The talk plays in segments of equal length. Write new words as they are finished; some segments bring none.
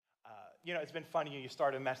it's been funny. You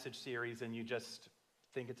start a message series and you just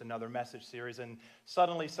think it's another message series, and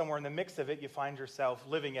suddenly somewhere in the mix of it, you find yourself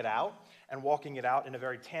living it out and walking it out in a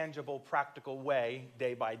very tangible, practical way,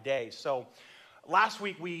 day by day. So last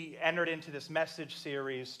week, we entered into this message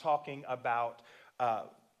series talking about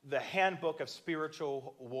the handbook of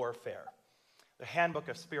spiritual warfare. The handbook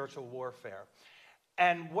of spiritual warfare.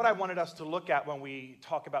 And what I wanted us to look at when we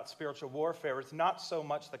talk about spiritual warfare is not so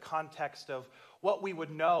much the context of what we would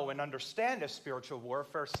know and understand as spiritual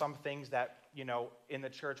warfare. Some things that, in the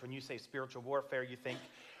church, when you say spiritual warfare, you think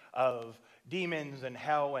of demons and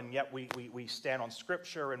hell, and yet we stand on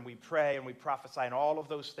Scripture and we pray and we prophesy, and all of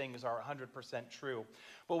those things are 100% true.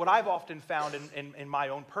 But what I've often found in my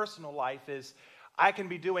own personal life is I can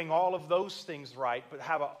be doing all of those things right, but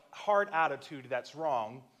have a heart attitude that's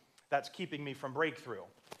wrong, that's keeping me from breakthrough.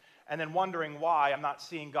 And then wondering why I'm not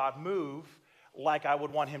seeing God move like I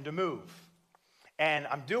would want him to move. And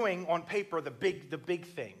I'm doing, on paper, the big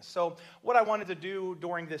things. So what I wanted to do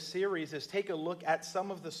during this series is take a look at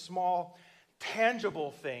some of the small,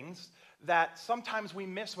 tangible things that sometimes we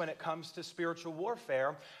miss when it comes to spiritual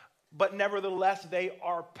warfare, but nevertheless, they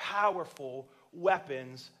are powerful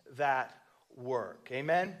weapons that work.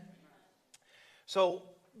 Amen? So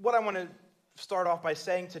what I want to start off by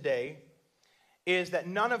saying today is that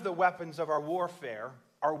none of the weapons of our warfare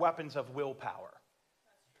are weapons of willpower.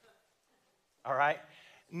 All right?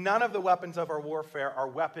 None of the weapons of our warfare are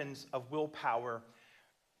weapons of willpower,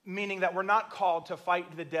 meaning that we're not called to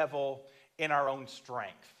fight the devil in our own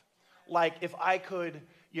strength. Like if I could,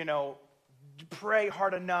 pray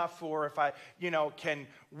hard enough, or if I, can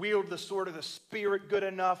wield the sword of the Spirit good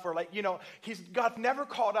enough, or God's never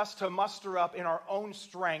called us to muster up in our own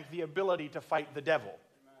strength the ability to fight the devil.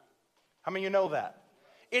 Amen. How many of you know that?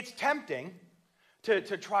 It's tempting to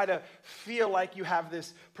try to feel like you have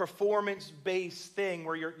this performance-based thing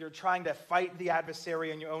where you're trying to fight the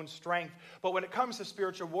adversary in your own strength. But when it comes to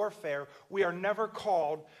spiritual warfare, we are never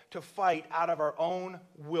called to fight out of our own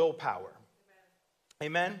willpower.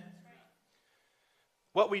 Amen? Amen?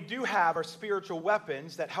 What we do have are spiritual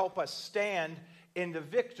weapons that help us stand in the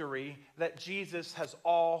victory that Jesus has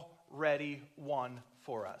already won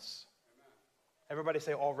for us. Amen. Everybody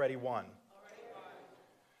say already won.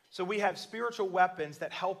 So we have spiritual weapons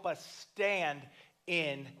that help us stand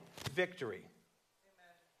in victory.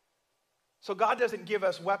 Amen. So God doesn't give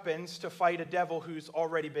us weapons to fight a devil who's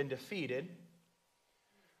already been defeated,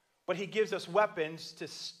 but he gives us weapons to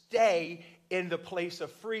stay in the place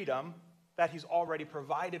of freedom that he's already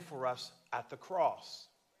provided for us at the cross.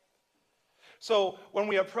 So when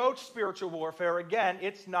we approach spiritual warfare, again,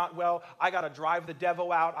 it's not, I got to drive the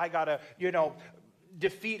devil out. I got to,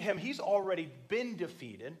 defeat him. He's already been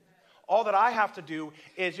defeated. All that I have to do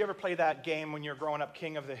is, you ever play that game when you're growing up,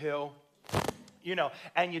 King of the Hill?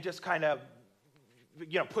 And you just kind of,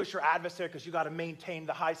 push your adversary because you got to maintain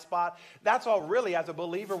the high spot. That's all really, as a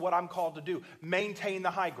believer, what I'm called to do. Maintain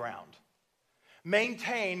the high ground.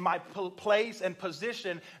 Maintain my place and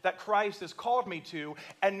position that Christ has called me to,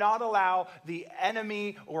 and not allow the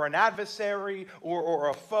enemy or an adversary or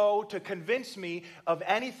a foe to convince me of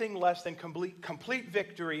anything less than complete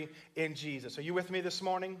victory in Jesus. Are you with me this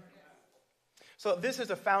morning? So this is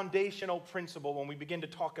a foundational principle when we begin to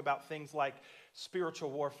talk about things like spiritual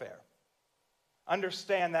warfare.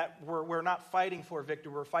 Understand that we're not fighting for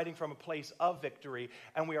victory, we're fighting from a place of victory,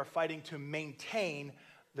 and we are fighting to maintain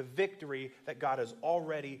the victory that God has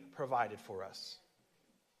already provided for us.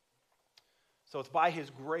 So it's by his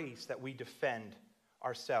grace that we defend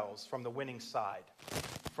ourselves from the winning side,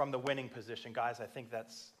 from the winning position. Guys, I think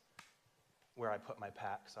that's where I put my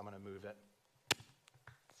pack, so I'm going to move it.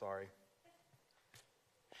 Sorry.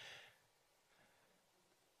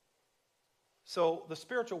 So the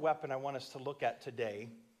spiritual weapon I want us to look at today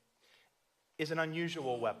is an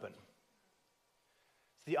unusual weapon.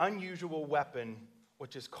 It's the unusual weapon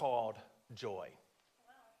which is called joy.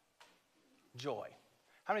 Joy.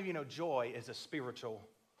 How many of you know joy is a spiritual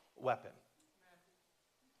weapon?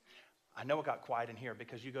 I know it got quiet in here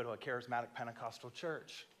because you go to a charismatic Pentecostal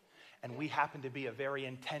church, and we happen to be a very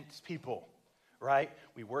intense people, right?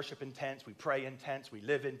 We worship intense, we pray intense, we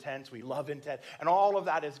live intense, we love intense, and all of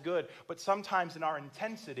that is good. But sometimes in our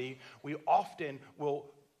intensity, we often will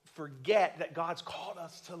forget that God's called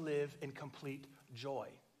us to live in complete joy.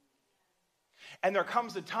 And there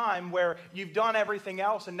comes a time where you've done everything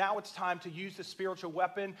else, and now it's time to use the spiritual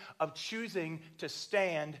weapon of choosing to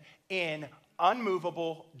stand in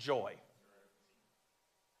unmovable joy.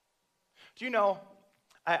 Do you know,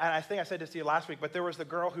 I think I said this to you last week, but there was the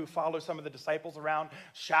girl who followed some of the disciples around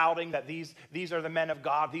shouting that these are the men of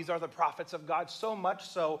God, these are the prophets of God, so much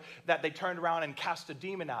so that they turned around and cast a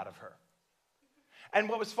demon out of her. And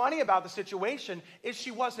what was funny about the situation is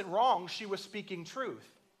she wasn't wrong. She was speaking truth.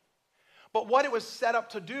 But what it was set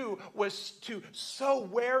up to do was to so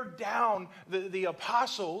wear down the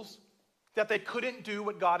apostles that they couldn't do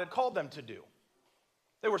what God had called them to do.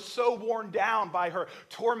 They were so worn down by her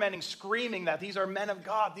tormenting, screaming that these are men of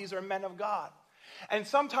God, these are men of God. And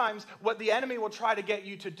sometimes what the enemy will try to get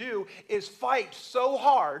you to do is fight so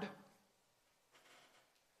hard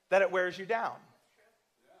that it wears you down.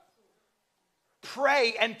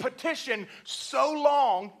 Pray and petition so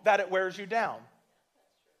long that it wears you down.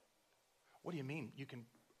 What do you mean? You can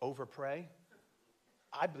over-pray?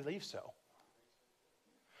 I believe so.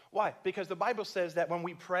 Why? Because the Bible says that when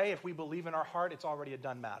we pray, if we believe in our heart, it's already a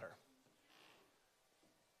done matter.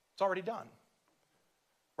 It's already done.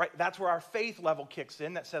 Right? That's where our faith level kicks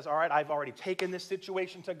in that says, all right, I've already taken this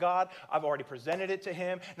situation to God. I've already presented it to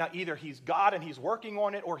him. Now, either he's God and he's working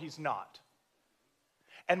on it or he's not.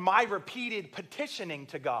 And my repeated petitioning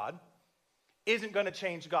to God isn't going to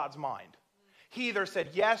change God's mind. He either said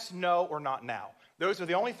yes, no, or not now. Those are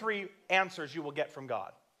the only three answers you will get from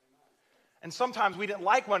God. And sometimes we didn't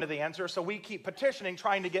like one of the answers, so we keep petitioning,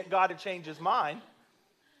 trying to get God to change his mind.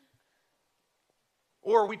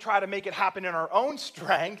 Or we try to make it happen in our own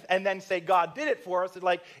strength and then say God did it for us,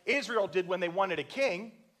 like Israel did when they wanted a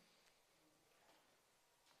king.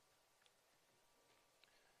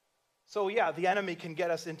 So yeah, the enemy can get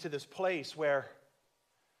us into this place where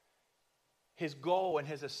his goal and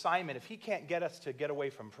his assignment, if he can't get us to get away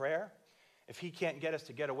from prayer, if he can't get us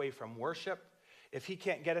to get away from worship, if he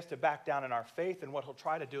can't get us to back down in our faith, then what he'll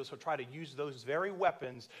try to do is he'll try to use those very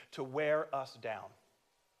weapons to wear us down.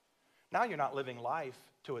 Now you're not living life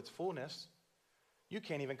to its fullness. You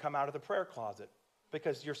can't even come out of the prayer closet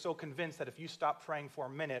because you're so convinced that if you stop praying for a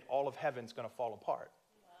minute, all of heaven's going to fall apart.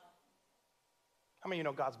 Wow. How many of you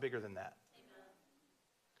know God's bigger than that? Amen.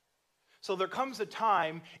 So there comes a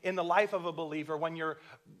time in the life of a believer when you're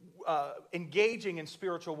engaging in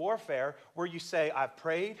spiritual warfare where you say, I've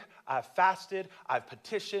prayed, I've fasted, I've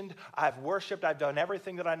petitioned, I've worshiped, I've done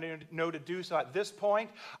everything that I know to do. So at this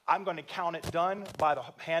point, I'm going to count it done by the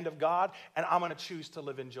hand of God, and I'm going to choose to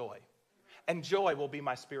live in joy. And joy will be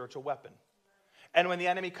my spiritual weapon. And when the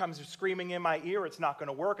enemy comes screaming in my ear, it's not going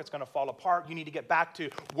to work, it's going to fall apart. You need to get back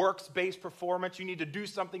to works-based performance. You need to do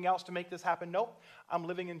something else to make this happen. Nope, I'm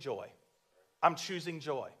living in joy. I'm choosing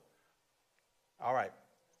joy. All right.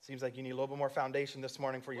 Seems like you need a little bit more foundation this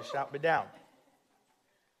morning before you shout me down.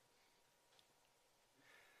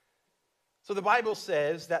 So the Bible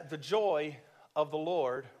says that the joy of the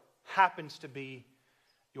Lord happens to be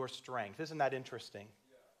your strength. Isn't that interesting?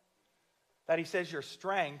 That he says your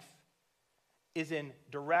strength is in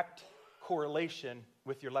direct correlation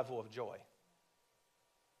with your level of joy.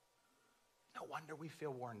 No wonder we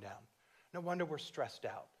feel worn down. No wonder we're stressed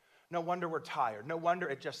out. No wonder we're tired. No wonder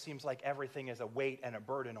it just seems like everything is a weight and a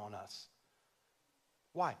burden on us.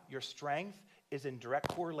 Why? Your strength is in direct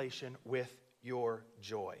correlation with your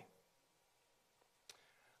joy.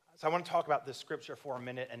 So I want to talk about this scripture for a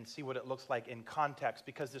minute and see what it looks like in context,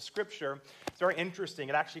 because the scripture is very interesting.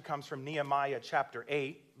 It actually comes from Nehemiah chapter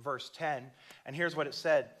 8, verse 10. And here's what it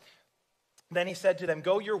said. Then he said to them,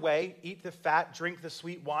 go your way, eat the fat, drink the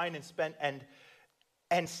sweet wine,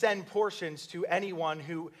 and send portions to anyone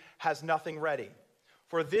who has nothing ready.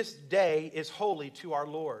 For this day is holy to our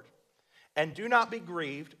Lord. And do not be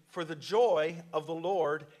grieved, for the joy of the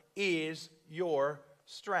Lord is your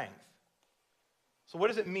strength. So what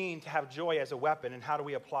does it mean to have joy as a weapon, and how do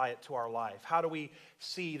we apply it to our life? How do we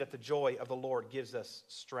see that the joy of the Lord gives us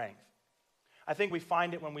strength? I think we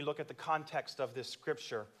find it when we look at the context of this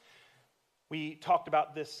scripture. We talked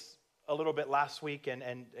about this a little bit last week, and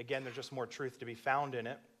again, there's just more truth to be found in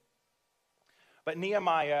it. But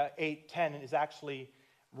Nehemiah 8:10 is actually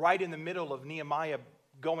right in the middle of Nehemiah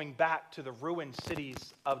going back to the ruined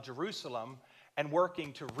cities of Jerusalem and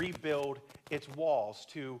working to rebuild its walls,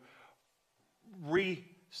 to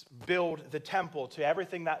rebuild the temple, to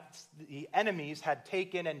everything that the enemies had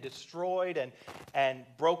taken and destroyed and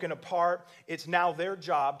broken apart. It's now their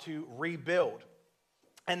job to rebuild.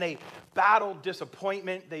 And they battled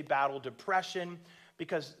disappointment, they battled depression,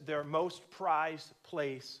 because their most prized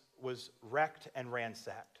place was wrecked and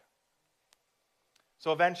ransacked.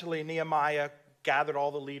 So eventually Nehemiah gathered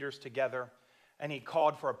all the leaders together, and he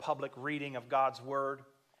called for a public reading of God's word.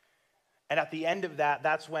 And at the end of that,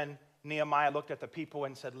 that's when Nehemiah looked at the people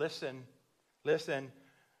and said, listen,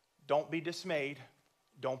 don't be dismayed,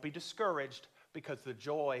 don't be discouraged, because the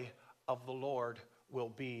joy of the Lord will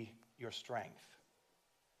be your strength.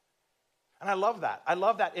 And I love that. I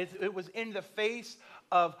love that. It was in the face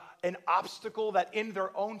of an obstacle that in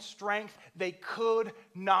their own strength they could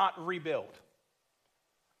not rebuild.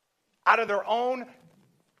 Out of their own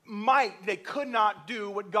might, they could not do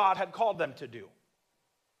what God had called them to do.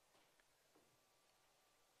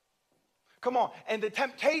 Come on. And the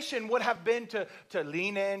temptation would have been to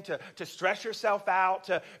lean in, to stress yourself out,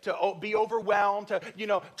 to be overwhelmed, to,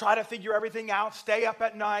 try to figure everything out, stay up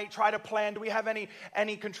at night, try to plan. Do we have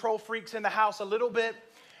any control freaks in the house? A little bit.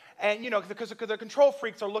 And, because the control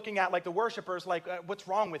freaks are looking at, like, the worshipers, like, what's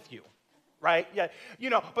wrong with you? Right? Yeah.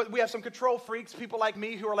 But we have some control freaks, people like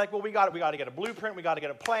me, who are like, well, we got to get a blueprint. We got to get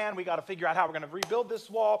a plan. We got to figure out how we're going to rebuild this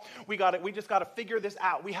wall. We just got to figure this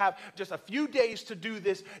out. We have just a few days to do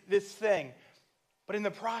this thing. But in the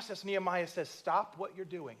process, Nehemiah says, stop what you're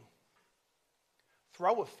doing.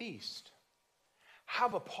 Throw a feast.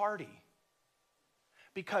 Have a party.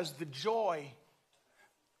 Because the joy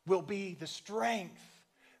will be the strength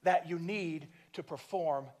that you need to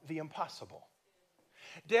perform the impossible.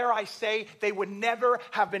 Dare I say, they would never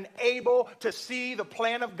have been able to see the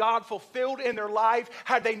plan of God fulfilled in their life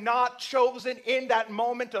had they not chosen in that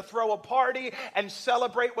moment to throw a party and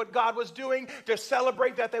celebrate what God was doing, to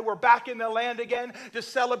celebrate that they were back in the land again, to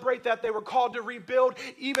celebrate that they were called to rebuild,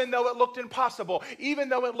 even though it looked impossible, even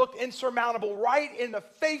though it looked insurmountable, right in the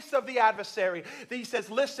face of the adversary. He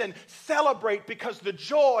says, listen, celebrate, because the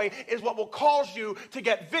joy is what will cause you to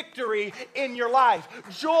get victory in your life.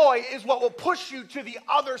 Joy is what will push you to the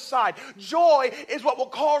other side. Joy is what will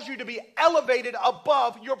cause you to be elevated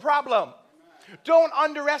above your problem. Don't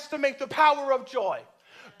underestimate the power of joy.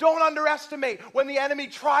 Don't underestimate when the enemy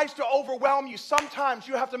tries to overwhelm you. Sometimes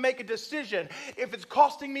you have to make a decision. If it's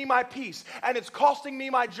costing me my peace and it's costing me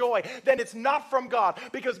my joy, then it's not from God,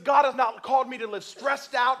 because God has not called me to live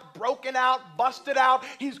stressed out, broken out, busted out.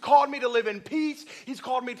 He's called me to live in peace. He's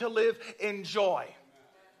called me to live in joy.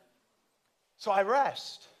 So I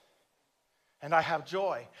rest. And I have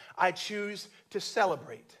joy. I choose to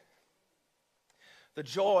celebrate. The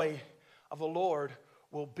joy of the Lord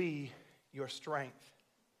will be your strength.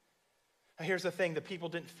 Now here's the thing. The people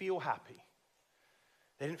didn't feel happy.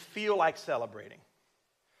 They didn't feel like celebrating.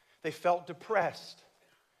 They felt depressed.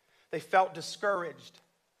 They felt discouraged.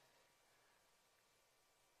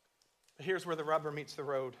 But here's where the rubber meets the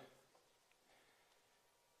road.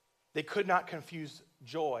 They could not confuse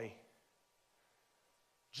joy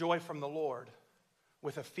from the Lord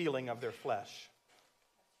with a feeling of their flesh.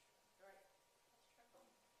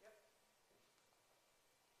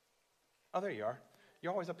 Oh, there you are.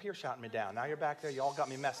 You're always up here shouting me down. Now you're back there. You all got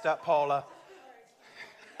me messed up, Paula.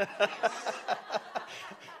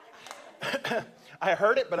 I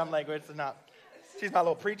heard it, but I'm like, it's not. She's my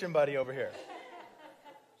little preaching buddy over here.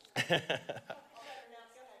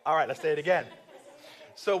 All right, let's say it again.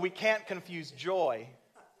 So we can't confuse joy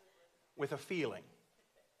with a feeling.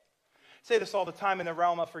 I say this all the time in the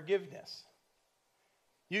realm of forgiveness.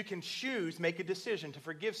 You can choose, make a decision to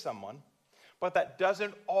forgive someone, but that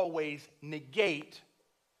doesn't always negate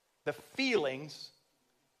the feelings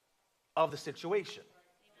of the situation.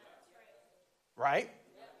 Right?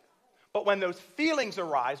 But when those feelings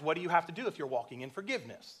arise, what do you have to do if you're walking in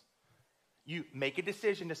forgiveness? You make a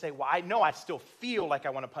decision to say, well, I know I still feel like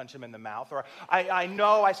I want to punch him in the mouth, or I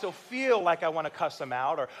know I still feel like I want to cuss him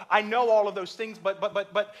out, or I know all of those things,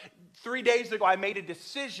 but 3 days ago I made a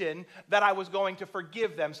decision that I was going to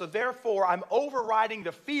forgive them. So therefore, I'm overriding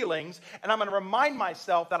the feelings, and I'm going to remind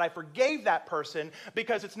myself that I forgave that person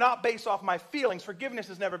because it's not based off my feelings. Forgiveness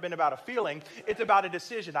has never been about a feeling. It's about a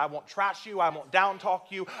decision. I won't trash you. I won't down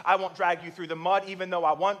talk you. I won't drag you through the mud, even though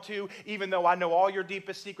I want to, even though I know all your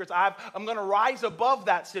deepest secrets. I'm going to rise above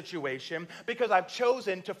that situation because I've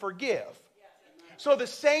chosen to forgive. So the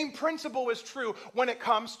same principle is true when it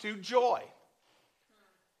comes to joy.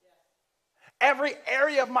 Every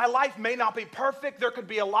area of my life may not be perfect. There could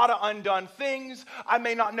be a lot of undone things. I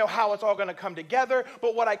may not know how it's all going to come together.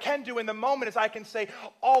 But what I can do in the moment is I can say,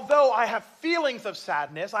 although I have feelings of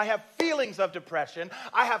sadness, I have feelings of depression,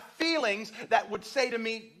 I have feelings that would say to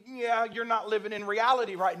me, yeah, you're not living in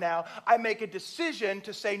reality right now. I make a decision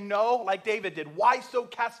to say no, like David did. Why so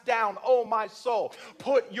cast down, oh my soul?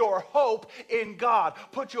 Put your hope in God.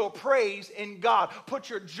 Put your praise in God. Put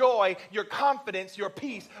your joy, your confidence, your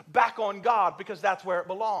peace back on God, because that's where it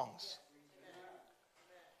belongs.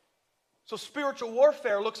 So spiritual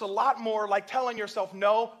warfare looks a lot more like telling yourself,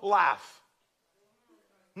 no, laugh.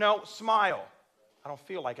 No, smile. I don't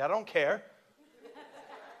feel like it. I don't care.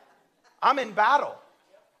 I'm in battle.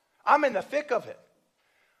 I'm in the thick of it.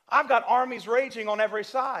 I've got armies raging on every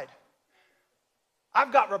side.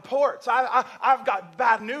 I've got reports. I've got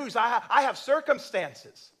bad news. I have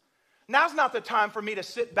circumstances. Now's not the time for me to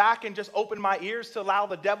sit back and just open my ears to allow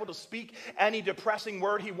the devil to speak any depressing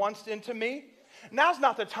word he wants into me. Now's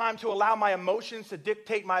not the time to allow my emotions to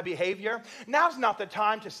dictate my behavior. Now's not the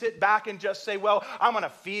time to sit back and just say, well, I'm going to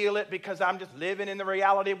feel it because I'm just living in the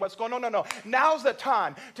reality of what's going on. No. Now's the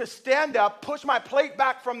time to stand up, push my plate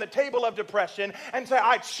back from the table of depression, and say,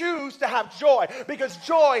 I choose to have joy, because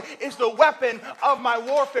joy is the weapon of my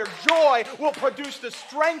warfare. Joy will produce the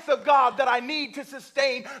strength of God that I need to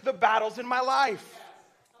sustain the battles in my life.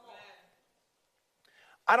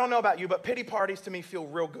 I don't know about you, but pity parties to me feel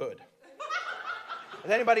real good.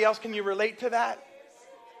 Is anybody else, can you relate to that?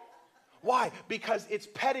 Why? Because it's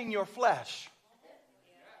petting your flesh.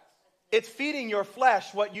 It's feeding your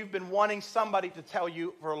flesh what you've been wanting somebody to tell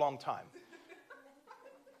you for a long time.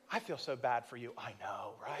 I feel so bad for you. I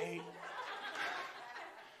know, right?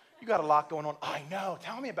 You got a lot going on. I know.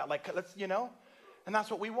 Tell me about, let's, and that's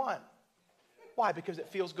what we want. Why? Because it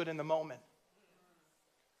feels good in the moment.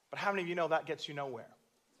 But how many of you know that gets you nowhere?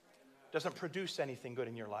 Doesn't produce anything good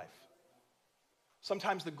in your life.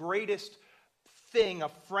 Sometimes the greatest thing a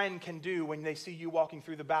friend can do when they see you walking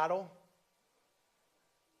through the battle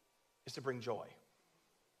is to bring joy.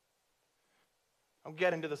 I'll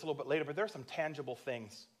get into this a little bit later, but there are some tangible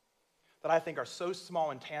things that I think are so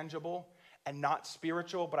small and tangible and not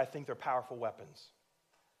spiritual, but I think they're powerful weapons.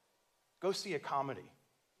 Go see a comedy.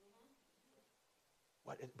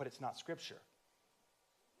 But it's not scripture.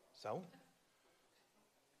 So?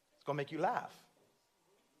 It's going to make you laugh.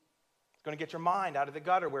 It's going to get your mind out of the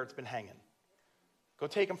gutter where it's been hanging. Go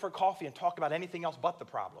take them for coffee and talk about anything else but the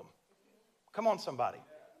problem. Come on, somebody.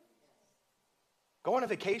 Go on a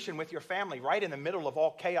vacation with your family right in the middle of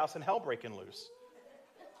all chaos and hell breaking loose.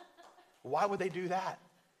 Why would they do that?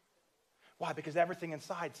 Why? Because everything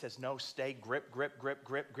inside says, no, stay, grip,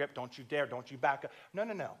 don't you dare, don't you back up.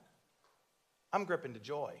 No. I'm gripping to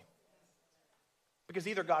joy. Because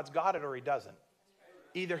either God's got it or he doesn't.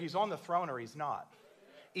 Either he's on the throne or he's not.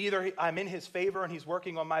 Either I'm in his favor and he's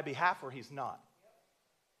working on my behalf or he's not.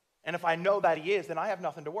 And if I know that he is, then I have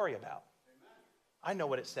nothing to worry about. I know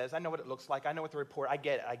what it says. I know what it looks like. I know what the report. I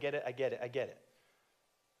get it.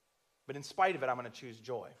 But in spite of it, I'm going to choose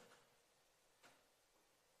joy.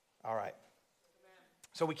 All right.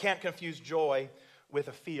 So we can't confuse joy with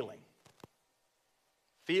a feeling.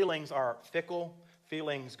 Feelings are fickle.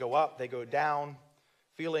 Feelings go up. They go down.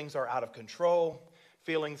 Feelings are out of control.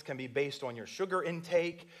 Feelings can be based on your sugar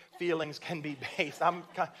intake. Feelings can be based, I'm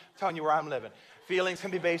telling you where I'm living. Feelings can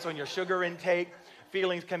be based on your sugar intake.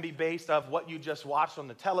 Feelings can be based off what you just watched on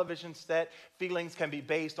the television set. Feelings can be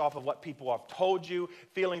based off of what people have told you.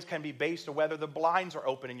 Feelings can be based on whether the blinds are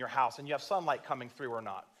open in your house and you have sunlight coming through or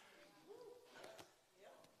not.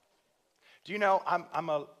 Do you know,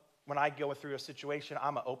 when I go through a situation,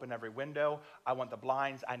 I'm going to open every window. I want the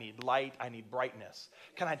blinds. I need light. I need brightness.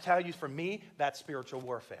 Can I tell you, for me, that's spiritual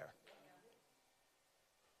warfare.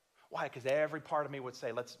 Why? Because every part of me would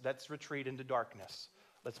say, let's retreat into darkness.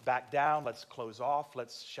 Let's back down. Let's close off.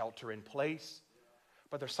 Let's shelter in place.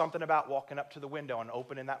 But there's something about walking up to the window and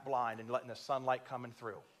opening that blind and letting the sunlight coming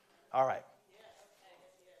through. All right.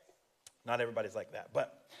 Not everybody's like that,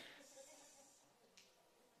 but...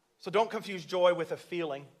 So don't confuse joy with a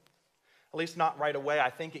feeling. At least not right away.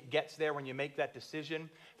 I think it gets there when you make that decision.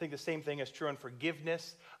 I think the same thing is true in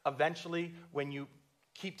forgiveness. Eventually, when you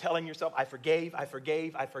keep telling yourself, I forgave, I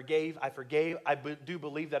do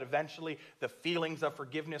believe that eventually the feelings of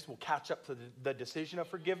forgiveness will catch up to the decision of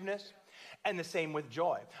forgiveness. And the same with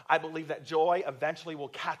joy. I believe that joy eventually will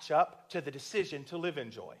catch up to the decision to live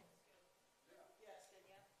in joy.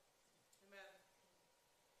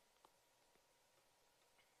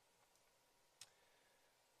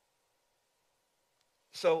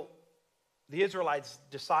 So the Israelites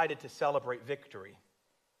decided to celebrate victory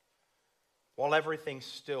while everything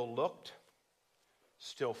still looked,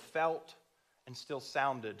 still felt, and still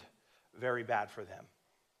sounded very bad for them.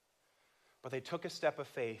 But they took a step of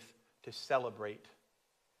faith to celebrate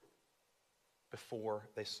before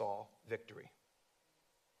they saw victory.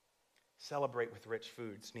 Celebrate with rich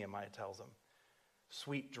foods, Nehemiah tells them.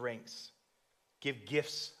 Sweet drinks. Give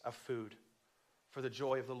gifts of food, for the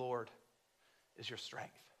joy of the Lord is your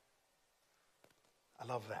strength. I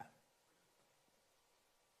love that.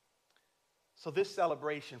 So this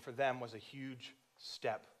celebration for them was a huge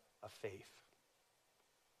step of faith.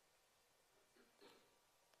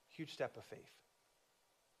 Huge step of faith.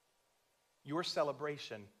 Your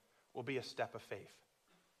celebration will be a step of faith.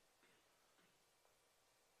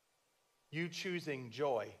 You choosing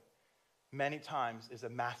joy many times is a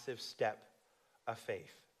massive step of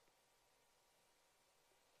faith.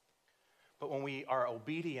 But when we are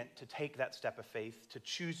obedient to take that step of faith, to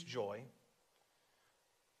choose joy,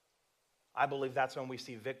 I believe that's when we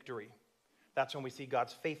see victory. That's when we see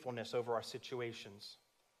God's faithfulness over our situations.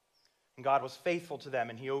 And God was faithful to them,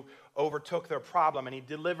 and he overtook their problem, and he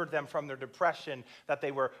delivered them from their depression that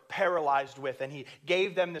they were paralyzed with, and he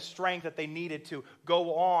gave them the strength that they needed to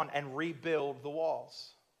go on and rebuild the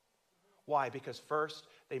walls. Why? Because first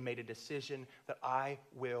they made a decision that I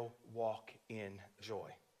will walk in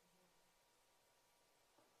joy.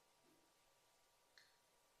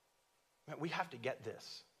 We have to get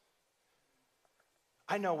this.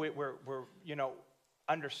 I know we're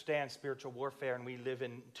understand spiritual warfare, and we live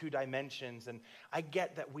in two dimensions, and I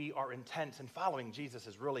get that we are intense, and following Jesus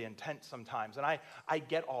is really intense sometimes, and I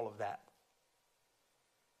get all of that.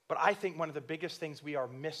 But I think one of the biggest things we are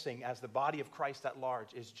missing as the body of Christ at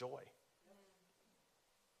large is joy.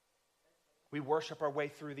 We worship our way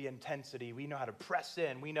through the intensity. We know how to press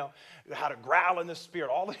in. We know how to growl in the spirit,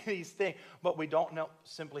 all of these things, but we don't know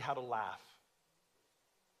simply how to laugh.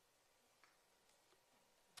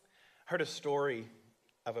 I heard a story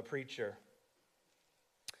of a preacher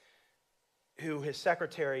who his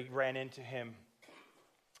secretary ran into him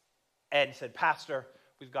and said, "Pastor,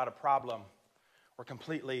 we've got a problem. We're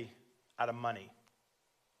completely out of money."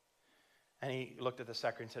 And he looked at the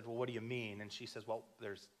secretary and said, "Well, what do you mean?" And she says, "Well,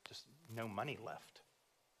 there's just no money left.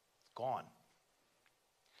 It's gone."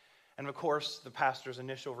 And of course, the pastor's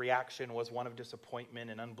initial reaction was one of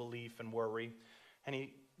disappointment and unbelief and worry. And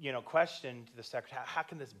he, questioned the secretary, "How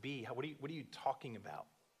can this be? What are you talking about?"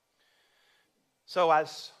 So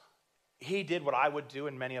as he did what I would do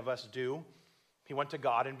and many of us do, he went to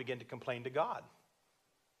God and began to complain to God.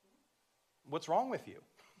 "What's wrong with you?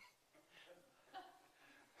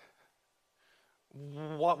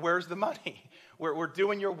 Where's the money? We're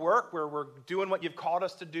doing your work. We're doing what you've called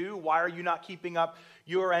us to do. Why are you not keeping up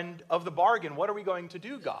your end of the bargain? What are we going to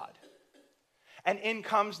do, God?" And in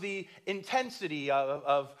comes the intensity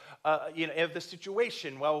of the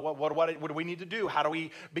situation. Well, what do we need to do? How do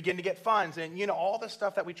we begin to get funds? And, all the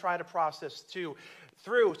stuff that we try to process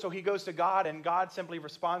through. So he goes to God, and God simply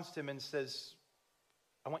responds to him and says,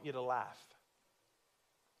 "I want you to laugh."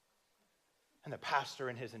 And the pastor,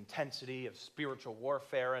 in his intensity of spiritual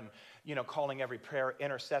warfare and, calling every prayer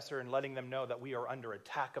intercessor and letting them know that we are under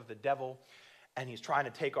attack of the devil, and he's trying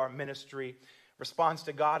to take our ministry, responds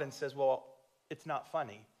to God and says, "Well, it's not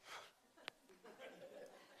funny.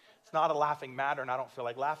 It's not a laughing matter, and I don't feel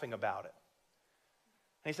like laughing about it."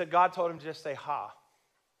 And he said God told him to just say, "Ha."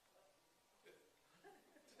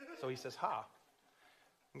 So he says, "Ha."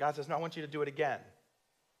 And God says, "No, I want you to do it again."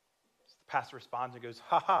 So the pastor responds and goes,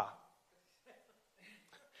 "Ha ha."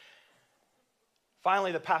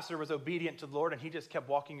 Finally, the pastor was obedient to the Lord, and he just kept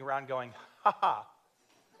walking around going, "Ha ha,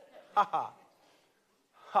 ha ha,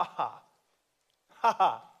 ha ha, ha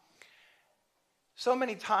ha." So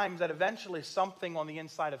many times that eventually something on the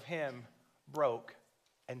inside of him broke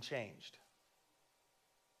and changed.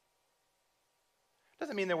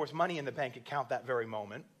 Doesn't mean there was money in the bank account that very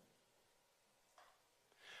moment.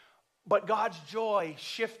 But God's joy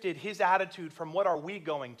shifted his attitude from what are we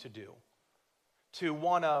going to do to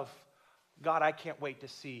one of, "God, I can't wait to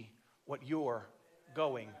see what you're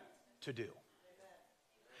going to do."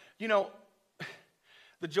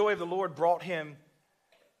 The joy of the Lord brought him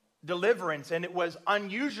deliverance, and it was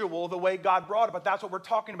unusual the way God brought it, but that's what we're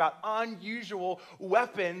talking about, unusual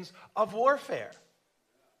weapons of warfare.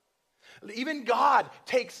 Even God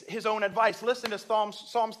takes his own advice. Listen to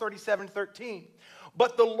Psalms 37:13.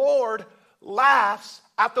 "But the Lord laughs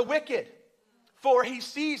at the wicked, for he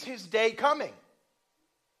sees his day coming."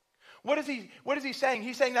 What is he saying?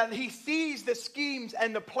 He's saying that he sees the schemes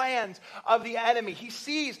and the plans of the enemy. He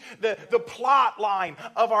sees the plot line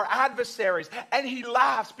of our adversaries, and he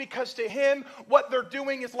laughs because to him what they're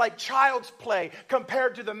doing is like child's play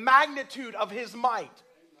compared to the magnitude of his might.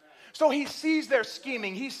 So he sees their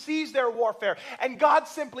scheming, he sees their warfare, and God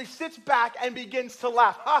simply sits back and begins to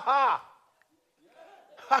laugh. "Ha ha,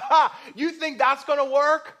 ha ha, you think that's going to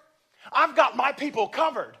work? I've got my people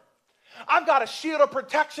covered. I've got a shield of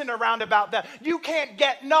protection around about them. You can't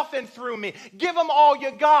get nothing through me. Give them all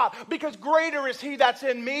you got, because greater is he that's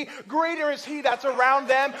in me. Greater is he that's around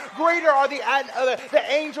them. Greater are the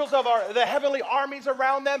angels of the heavenly armies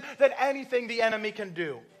around them than anything the enemy can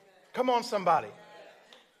do." Come on, somebody.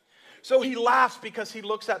 So he laughs because he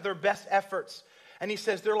looks at their best efforts, and he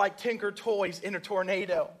says they're like tinker toys in a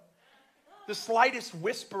tornado. The slightest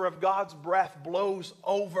whisper of God's breath blows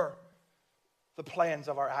over the plans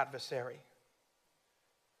of our adversary.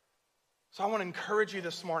 So I want to encourage you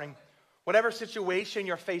this morning, whatever situation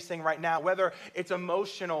you're facing right now, whether it's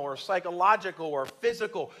emotional or psychological or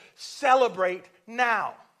physical, celebrate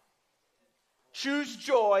now. Choose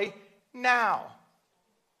joy now.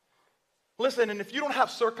 Listen, and if you don't have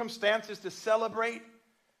circumstances to celebrate,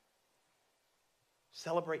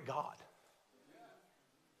 celebrate God.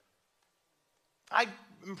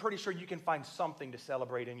 I'm pretty sure you can find something to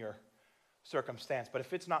celebrate in your circumstance, but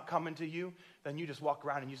if it's not coming to you, then you just walk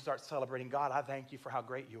around and you start celebrating God. I thank you for how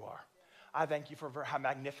great you are. I thank you for how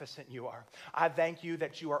magnificent you are. I thank you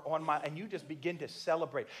that you are on my, and you just begin to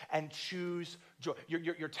celebrate and choose joy.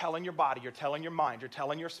 You're telling your body, you're telling your mind, you're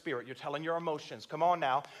telling your spirit, you're telling your emotions. Come on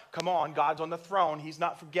now. Come on. God's on the throne. He's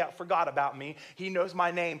not forgot about me. He knows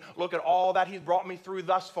my name. Look at all that he's brought me through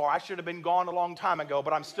thus far. I should have been gone a long time ago,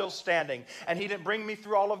 but I'm still standing. And he didn't bring me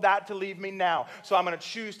through all of that to leave me now. So I'm going to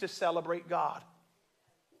choose to celebrate God.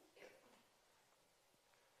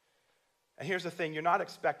 And here's the thing, you're not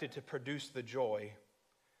expected to produce the joy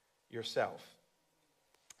yourself.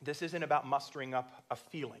 This isn't about mustering up a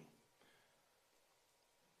feeling.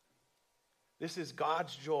 This is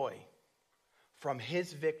God's joy from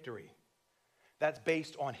his victory that's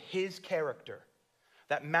based on his character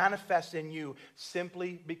that manifests in you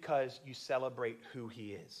simply because you celebrate who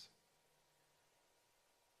he is.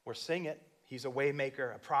 Or sing it, he's a way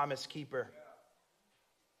maker, a promise keeper.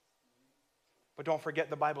 But don't forget,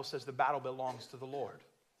 the Bible says the battle belongs to the Lord.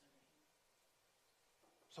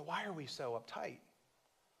 So why are we so uptight?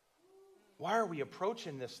 Why are we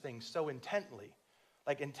approaching this thing so intently?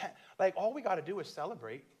 Like all we got to do is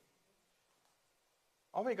celebrate.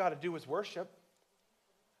 All we got to do is worship.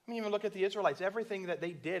 I mean, even look at the Israelites. Everything that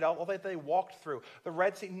they did, all that they walked through, the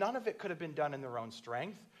Red Sea, none of it could have been done in their own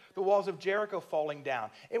strength. The walls of Jericho falling down.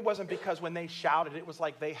 It wasn't because when they shouted, it was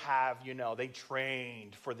like they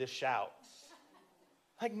trained for this shout.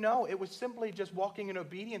 Like, no, it was simply just walking in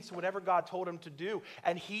obedience to whatever God told him to do.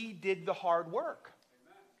 And he did the hard work.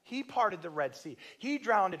 He parted the Red Sea. He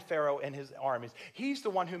drowned Pharaoh and his armies. He's the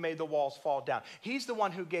one who made the walls fall down. He's the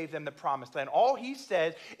one who gave them the promised land. All he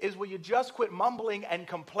says is, will you just quit mumbling and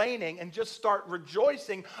complaining and just start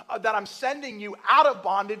rejoicing that I'm sending you out of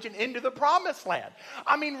bondage and into the promised land?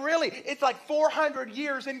 I mean, really, it's like 400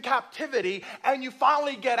 years in captivity, and you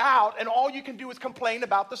finally get out, and all you can do is complain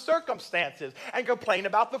about the circumstances and complain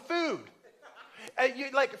about the food. And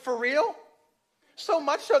for real? So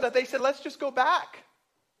much so that they said, let's just go back.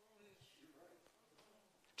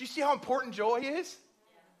 Do you see how important joy is?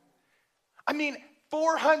 I mean,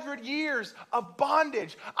 400 years of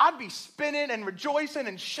bondage. I'd be spinning and rejoicing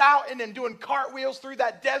and shouting and doing cartwheels through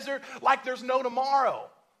that desert like there's no tomorrow.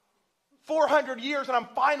 400 years and I'm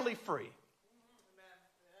finally free.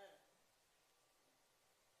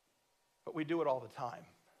 But we do it all the time.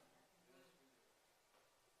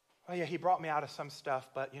 Oh yeah, he brought me out of some stuff,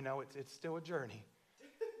 but it's still a journey.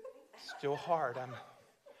 It's still hard. I'm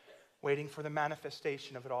waiting for the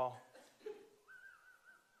manifestation of it all.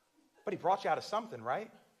 But he brought you out of something, right?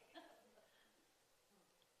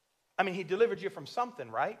 I mean, he delivered you from something,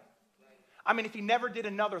 right? I mean, if he never did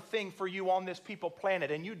another thing for you on this people planet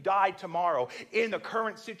and you died tomorrow in the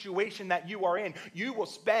current situation that you are in, you will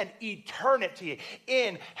spend eternity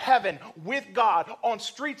in heaven with God on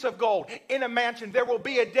streets of gold in a mansion. There will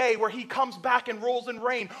be a day where he comes back and rules and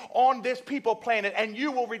reigns on this people planet, and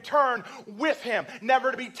you will return with him, never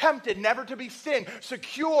to be tempted, never to be sinned,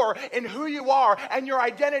 secure in who you are and your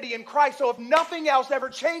identity in Christ. So if nothing else ever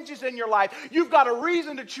changes in your life, you've got a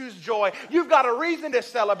reason to choose joy. You've got a reason to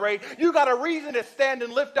celebrate. You've got a reason to stand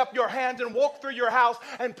and lift up your hands and walk through your house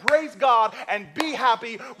and praise God and be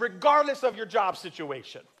happy regardless of your job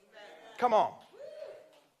situation. Come on.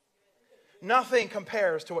 Nothing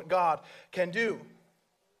compares to what God can do.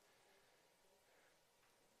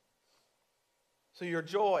 So your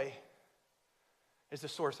joy is the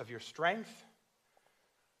source of your strength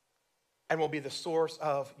and will be the source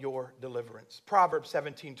of your deliverance. Proverbs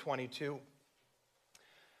 17:22.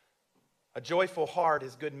 A joyful heart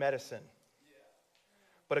is good medicine,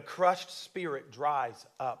 but a crushed spirit dries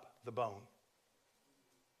up the bone.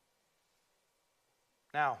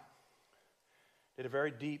 Now, did a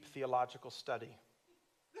very deep theological study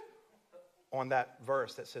on that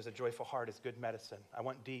verse that says a joyful heart is good medicine. I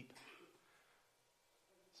went deep.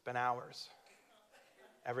 Spent hours.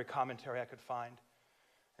 Every commentary I could find.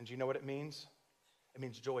 And do you know what it means? It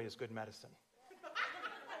means joy is good medicine.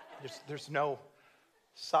 There's no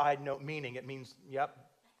side note meaning. It means,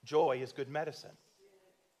 joy is good medicine.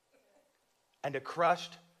 And a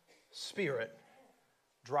crushed spirit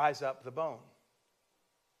dries up the bone.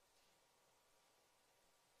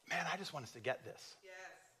 Man, I just want us to get this. Yes.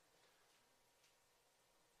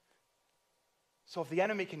 So if the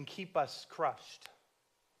enemy can keep us crushed,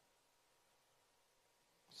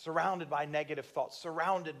 surrounded by negative thoughts,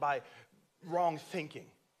 surrounded by wrong thinking,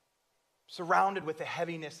 surrounded with the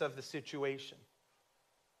heaviness of the situation,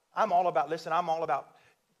 I'm all about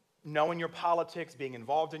knowing your politics, being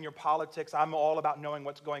involved in your politics. I'm all about knowing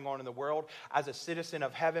what's going on in the world. As a citizen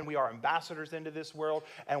of heaven, we are ambassadors into this world,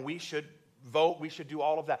 and we should vote, we should do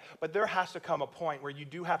all of that. But there has to come a point where you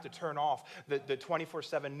do have to turn off the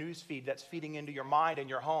 24/7 news feed that's feeding into your mind and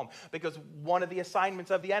your home. Because one of the assignments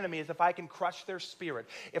of the enemy is if I can crush their spirit,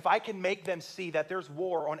 if I can make them see that there's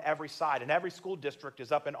war on every side and every school district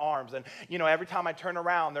is up in arms, and every time I turn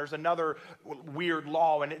around there's another weird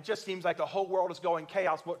law, and it just seems like the whole world is going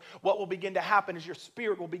chaos. What will begin to happen is your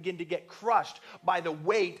spirit will begin to get crushed by the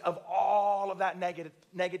weight of all of that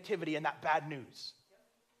negativity and that bad news.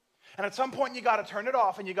 And at some point, you got to turn it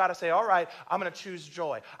off, and you got to say, all right, I'm going to choose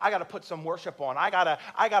joy. I got to put some worship on. I got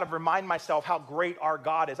to remind myself how great our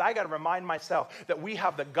God is. I got to remind myself that we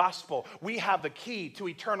have the gospel. We have the key to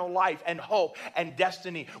eternal life and hope and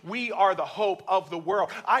destiny. We are the hope of the world.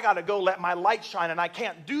 I got to go let my light shine, and I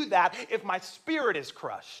can't do that if my spirit is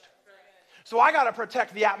crushed. So I got to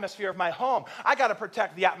protect the atmosphere of my home. I got to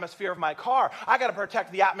protect the atmosphere of my car. I got to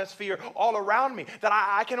protect the atmosphere all around me. That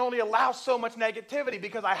I can only allow so much negativity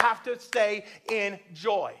because I have to stay in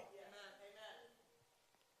joy.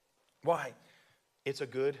 Why? It's a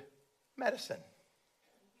good medicine.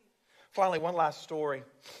 Finally, one last story.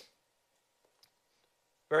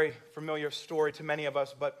 Very familiar story to many of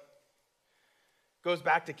us, but goes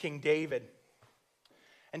back to King David.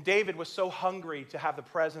 And David was so hungry to have the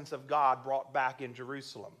presence of God brought back in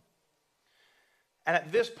Jerusalem. And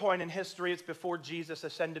at this point in history, it's before Jesus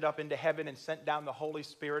ascended up into heaven and sent down the Holy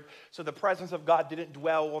Spirit. So the presence of God didn't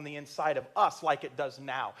dwell on the inside of us like it does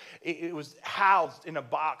now. It was housed in a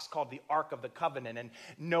box called the Ark of the Covenant. And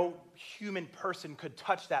no human person could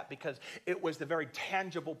touch that because it was the very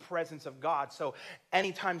tangible presence of God. So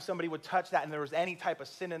anytime somebody would touch that and there was any type of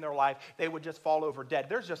sin in their life, they would just fall over dead.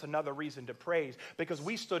 There's just another reason to praise, because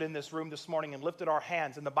we stood in this room this morning and lifted our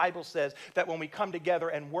hands. And the Bible says that when we come together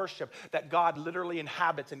and worship, that God literally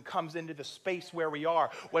inhabits and comes into the space where we are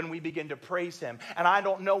when we begin to praise him. And I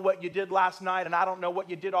don't know what you did last night, and I don't know what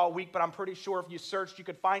you did all week, but I'm pretty sure if you searched, you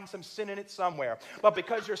could find some sin in it somewhere. But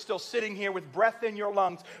because you're still sitting here with breath in your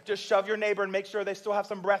lungs, just shove your neighbor and make sure they still have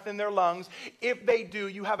some breath in their lungs. If they do,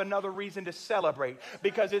 you have another reason to celebrate,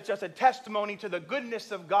 because it's just a testimony to the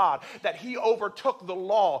goodness of God that he overtook the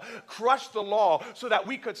law, crushed the law, so that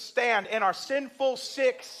we could stand in our sinful,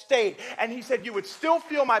 sick state. And he said, you would still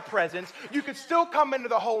feel my presence. You could still come into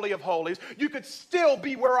the Holy of Holies. You could still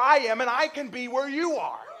be where I am, and I can be where you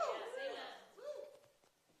are.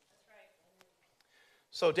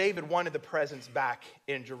 So David wanted the presence back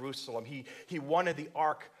in Jerusalem. He wanted the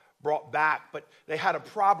ark brought back, but they had a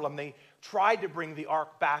problem. They tried to bring the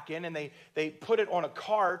ark back in, and they put it on a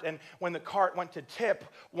cart, and when the cart went to tip,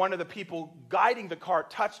 one of the people guiding the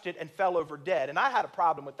cart touched it and fell over dead. And I had a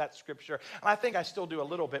problem with that scripture, and I think I still do a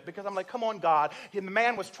little bit, because I'm like, come on, God, the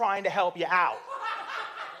man was trying to help you out.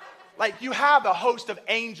 Like, you have a host of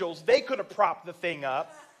angels. They could have propped the thing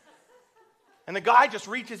up. And the guy just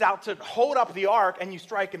reaches out to hold up the ark, and you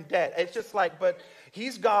strike him dead. It's just like, but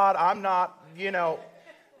he's God, I'm not,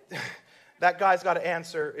 That guy's got to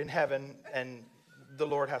answer in heaven, and the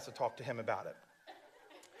Lord has to talk to him about it.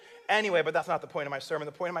 Anyway, but that's not the point of my sermon.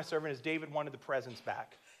 The point of my sermon is David wanted the presence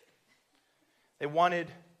back. They wanted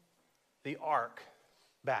the ark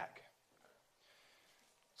back.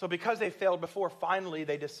 So because they failed before, finally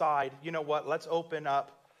they decide, you know what, let's open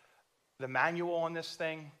up the manual on this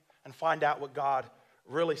thing and find out what God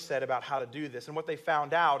really said about how to do this. And what they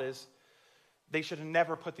found out is they should have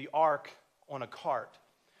never put the ark on a cart.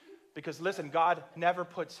 Because listen, God never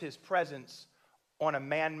puts his presence on a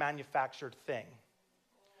man-manufactured thing.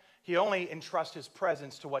 He only entrusts his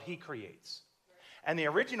presence to what he creates. And the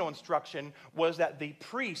original instruction was that the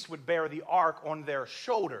priests would bear the ark on their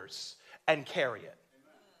shoulders and carry it.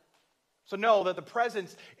 So know that the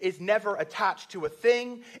presence is never attached to a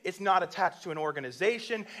thing. It's not attached to an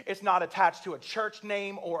organization. It's not attached to a church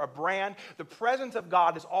name or a brand. The presence of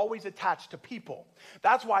God is always attached to people.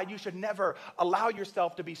 That's why you should never allow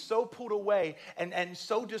yourself to be so pulled away and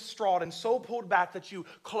so distraught and so pulled back that you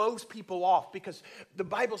close people off. Because the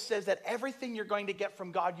Bible says that everything you're going to get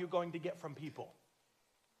from God, you're going to get from people.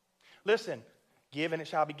 Listen, give and it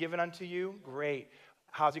shall be given unto you. Great.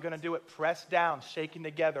 How's he going to do it? Pressed down, shaking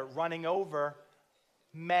together, running over.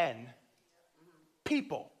 Men,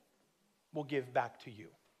 people will give back to you.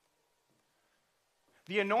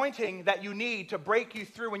 The anointing that you need to break you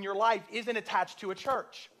through in your life isn't attached to a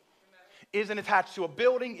church, isn't attached to a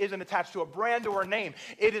building, isn't attached to a brand or a name.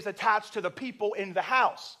 It is attached to the people in the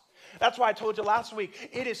house. That's why I told you last week,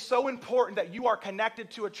 it is so important that you are connected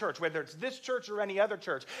to a church, whether it's this church or any other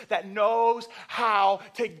church, that knows how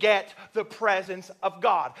to get the presence of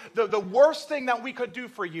God. The worst thing that we could do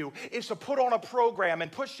for you is to put on a program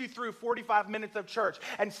and push you through 45 minutes of church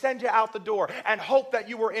and send you out the door and hope that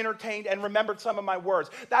you were entertained and remembered some of my words.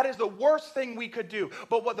 That is the worst thing we could do.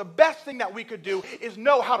 But what the best thing that we could do is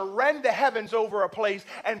know how to rend the heavens over a place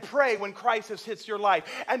and pray when crisis hits your life,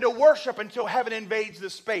 and to worship until heaven invades the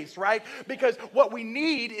space, right? Because what we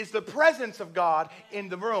need is the presence of God in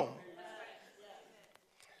the room.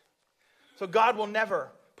 So God will never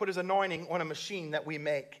put his anointing on a machine that we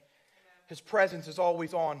make. His presence is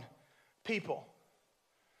always on people.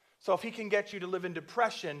 So if he can get you to live in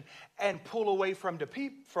depression and pull away from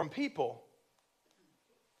people,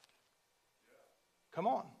 come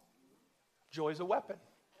on. Joy is a weapon.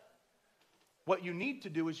 What you need to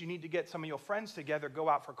do is you need to get some of your friends together, go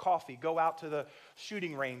out for coffee, go out to the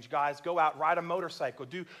shooting range, guys, go out, ride a motorcycle,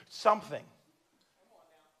 do something.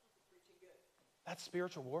 That's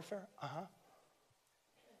spiritual warfare?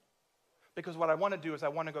 Because what I want to do is I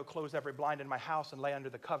want to go close every blind in my house and lay under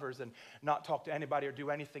the covers and not talk to anybody or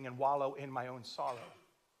do anything and wallow in my own sorrow.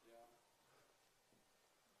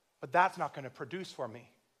 But that's not going to produce for me.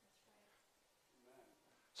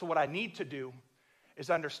 So what I need to do is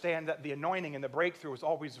understand that the anointing and the breakthrough is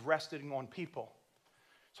always resting on people.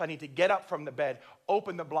 So I need to get up from the bed,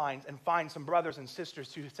 open the blinds, and find some brothers and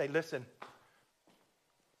sisters who say, listen,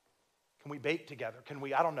 can we bake together? Can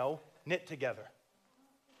we, knit together?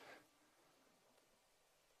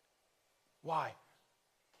 Why?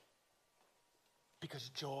 Because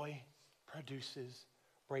joy produces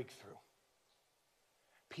breakthrough.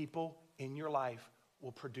 People in your life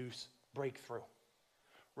will produce breakthrough.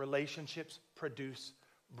 Relationships produce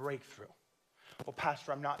breakthrough. Well,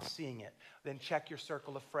 Pastor, I'm not seeing it. Then check your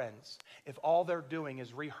circle of friends. If all they're doing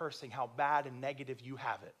is rehearsing how bad and negative you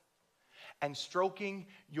have it and stroking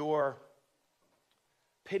your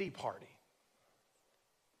pity party,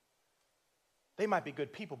 they might be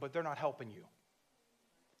good people, but they're not helping you.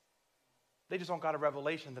 They just don't got a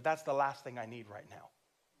revelation that that's the last thing I need right now.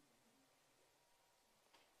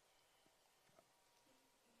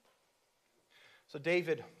 So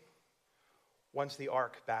David wants the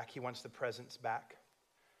ark back. He wants the presence back.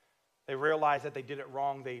 They realized that they did it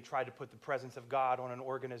wrong. They tried to put the presence of God on an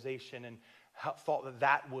organization and thought that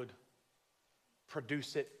that would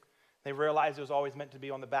produce it. They realized it was always meant to be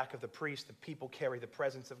on the back of the priest. The people carry the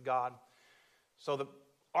presence of God. So the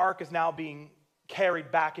ark is now being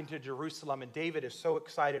carried back into Jerusalem, and David is so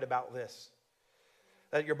excited about this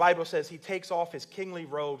that your Bible says he takes off his kingly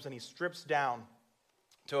robes and he strips down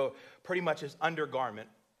to pretty much his undergarment,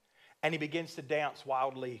 and he begins to dance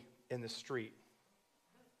wildly in the street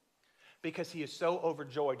because he is so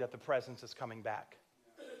overjoyed that the presence is coming back.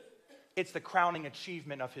 It's the crowning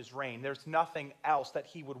achievement of his reign. There's nothing else that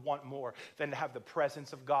he would want more than to have the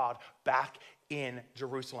presence of God back in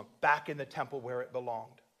Jerusalem, back in the temple where it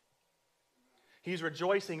belonged. He's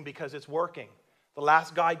rejoicing because it's working. The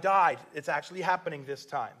last guy died. It's actually happening this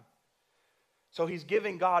time. So he's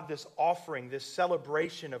giving God this offering, this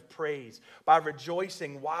celebration of praise by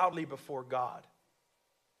rejoicing wildly before God.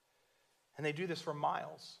 And they do this for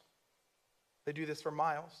miles. They do this for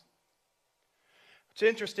miles. What's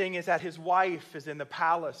interesting is that his wife is in the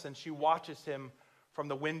palace and she watches him from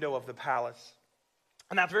the window of the palace.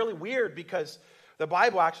 And that's really weird because the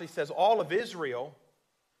Bible actually says all of Israel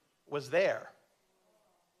was there.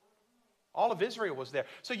 All of Israel was there.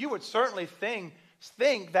 So you would certainly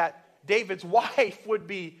think that David's wife would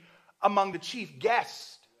be among the chief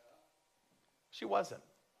guests. She wasn't.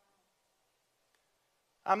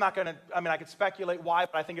 I could speculate why,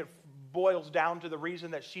 but I think it boils down to the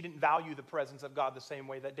reason that she didn't value the presence of God the same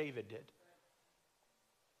way that David did.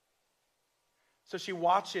 So she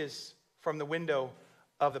watches from the window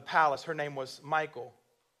of the palace. Her name was Michal.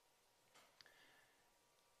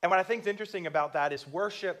 And what I think is interesting about that is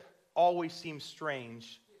worship always seems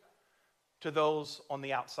strange to those on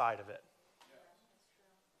the outside of it.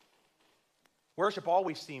 Worship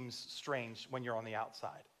always seems strange when you're on the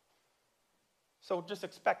outside. So just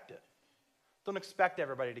expect it. Don't expect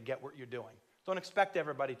everybody to get what you're doing. Don't expect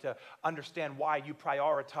everybody to understand why you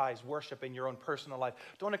prioritize worship in your own personal life.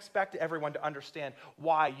 Don't expect everyone to understand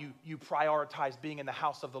why you prioritize being in the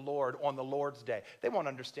house of the Lord on the Lord's day. They won't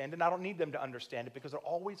understand it, and I don't need them to understand it because it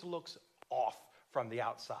always looks off from the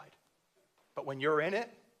outside. But when you're in it,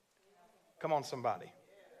 come on, somebody.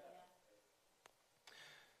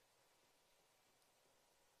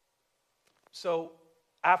 So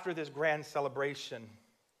after this grand celebration,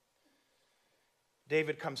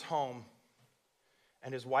 David comes home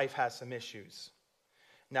and his wife has some issues.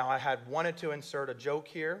 Now, I had wanted to insert a joke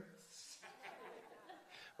here,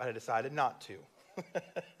 but I decided not to.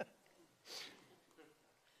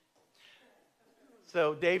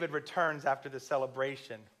 So David returns after the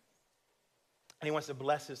celebration, and he wants to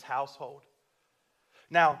bless his household.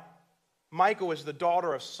 Now, Michal is the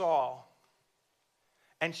daughter of Saul,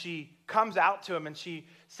 and she comes out to him and she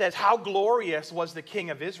says, "How glorious was the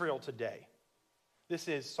king of Israel today." This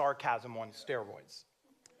is sarcasm on steroids.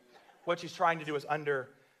 What she's trying to do is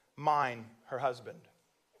undermine her husband.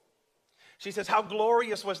 She says, "How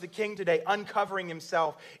glorious was the king today, uncovering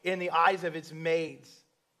himself in the eyes of his maids,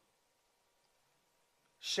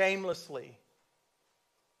 shamelessly,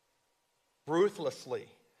 ruthlessly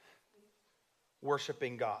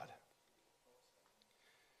worshiping God."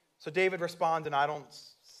 So David responds, and I don't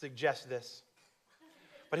suggest this,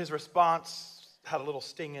 but his response had a little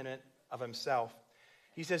sting in it of himself.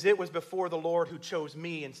 He says, "It was before the Lord who chose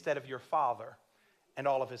me instead of your father and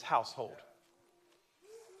all of his household."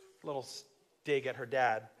 A little dig at her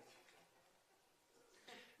dad.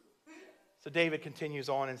 So David continues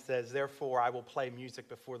on and says, "Therefore I will play music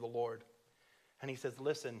before the Lord." And he says,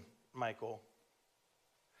 "Listen, Michal,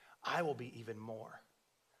 I will be even more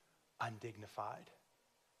undignified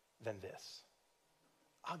than this.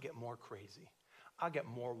 I'll get more crazy. I'll get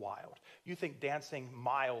more wild. You think dancing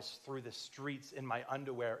miles through the streets in my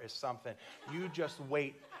underwear is something? You just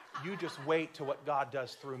wait. You just wait to what God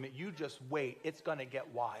does through me. You just wait. It's going to get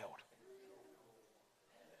wild."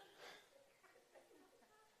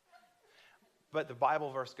 But the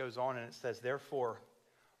Bible verse goes on and it says, "Therefore,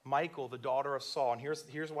 Michal, the daughter of Saul," and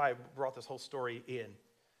here's why I brought this whole story in,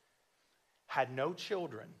 "had no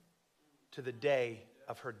children to the day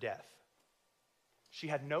of her death." She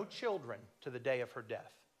had no children to the day of her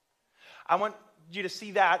death. I want you to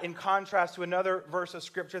see that in contrast to another verse of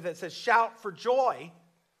Scripture that says, "Shout for joy."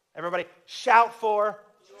 Everybody, shout for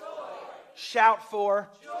joy. Shout for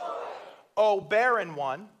joy, O barren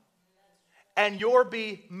one, and you'll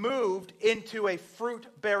be moved into a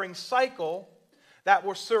fruit-bearing cycle that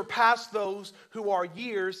will surpass those who are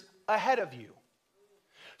years ahead of you.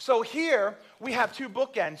 So here we have two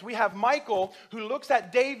bookends. We have Michal, who looks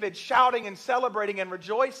at David shouting and celebrating and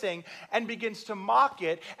rejoicing and begins to mock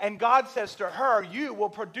it. And God says to her, "You will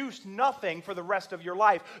produce nothing for the rest of your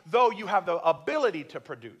life, though you have the ability to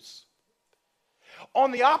produce." On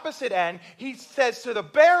the opposite end, he says to the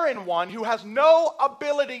barren one who has no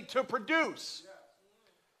ability to produce,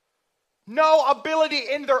 no ability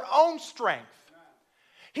in their own strength,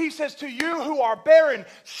 he says to you who are barren,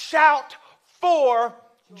 shout for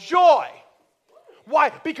joy. Why?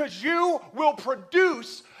 Because you will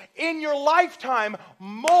produce in your lifetime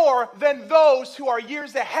more than those who are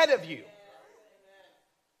years ahead of you.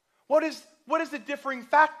 What is the differing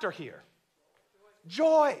factor here?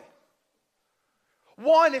 Joy.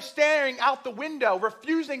 One is staring out the window,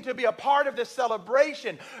 refusing to be a part of this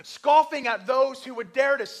celebration, scoffing at those who would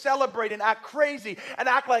dare to celebrate and act crazy and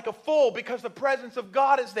act like a fool because the presence of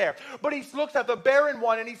God is there. But he looks at the barren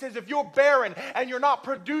one and he says, if you're barren and you're not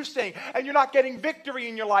producing and you're not getting victory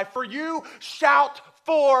in your life, for you, shout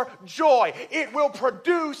for joy. It will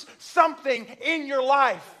produce something in your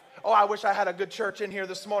life. Oh, I wish I had a good church in here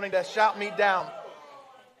this morning to shout me down.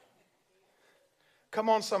 Come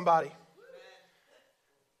on, somebody.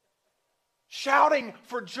 Shouting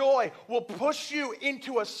for joy will push you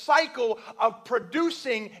into a cycle of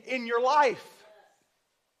producing in your life.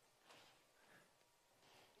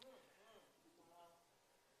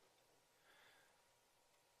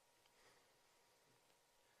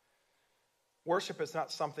 Worship is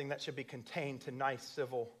not something that should be contained to nice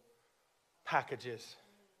civil packages.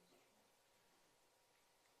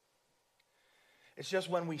 It's just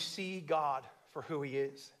when we see God for who He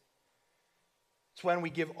is. It's when we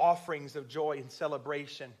give offerings of joy and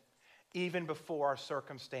celebration, even before our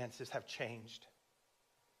circumstances have changed.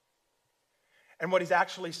 And what he's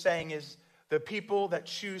actually saying is the people that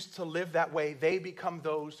choose to live that way, they become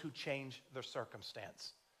those who change their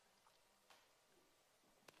circumstance.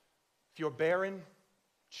 If you're barren,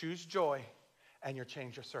 choose joy and you'll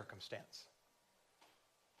change your circumstance.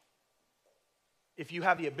 If you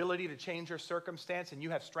have the ability to change your circumstance and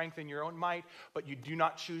you have strength in your own might, but you do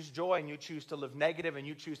not choose joy and you choose to live negative and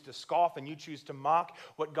you choose to scoff and you choose to mock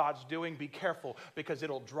what God's doing, be careful, because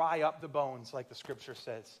it'll dry up the bones like the scripture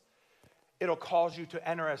says. It'll cause you to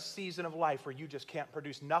enter a season of life where you just can't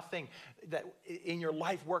produce. Nothing that in your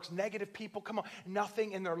life works. Negative people, come on,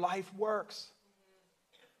 nothing in their life works.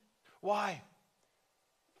 Why?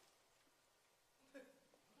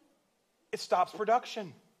 It stops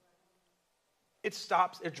production.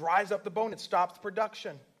 It dries up the bone. It stops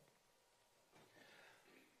production.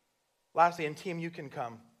 Lastly, and team, you can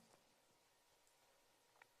come.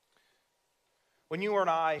 When you and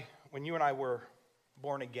I were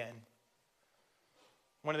born again,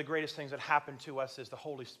 one of the greatest things that happened to us is the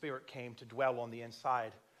Holy Spirit came to dwell on the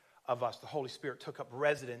inside of us. The Holy Spirit took up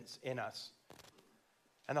residence in us.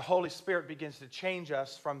 And the Holy Spirit begins to change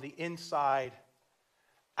us from the inside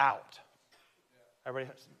out.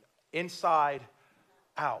 Everybody, inside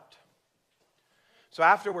out. So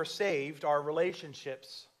after we're saved, our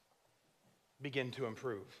relationships begin to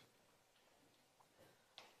improve.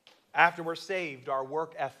 After we're saved, our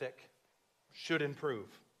work ethic should improve.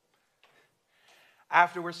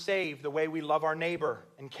 After we're saved, the way we love our neighbor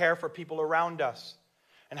and care for people around us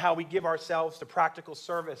and how we give ourselves to practical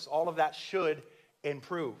service, all of that should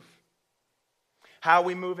improve. How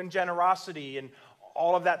we move in generosity and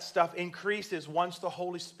all of that stuff increases once the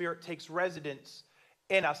Holy Spirit takes residence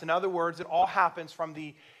in us. In other words, it all happens from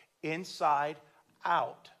the inside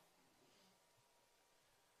out.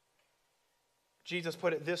 Jesus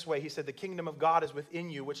put it this way. He said, the kingdom of God is within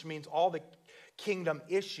you, which means all the kingdom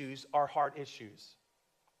issues are heart issues.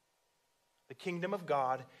 The kingdom of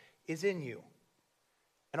God is in you.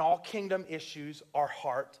 And all kingdom issues are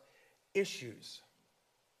heart issues.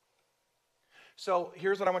 So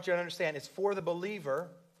here's what I want you to understand. It's for the believer.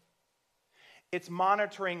 It's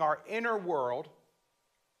monitoring our inner world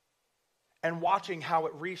and watching how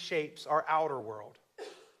it reshapes our outer world.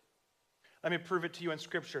 Let me prove it to you in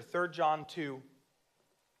Scripture. 3 John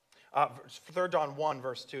 1,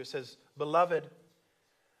 verse 2. It says, Beloved,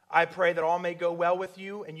 I pray that all may go well with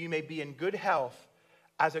you and you may be in good health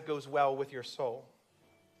as it goes well with your soul.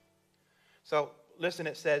 So, listen,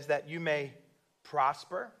 it says that you may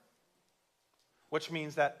prosper, which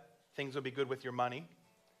means that things will be good with your money.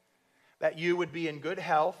 That you would be in good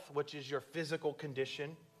health, which is your physical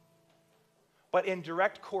condition, but in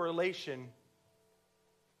direct correlation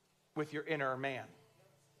with your inner man,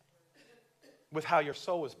 with how your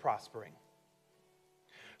soul is prospering.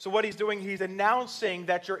 So what he's doing, he's announcing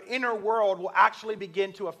that your inner world will actually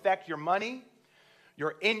begin to affect your money,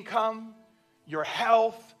 your income, your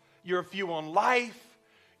health, your view on life,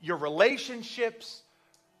 your relationships.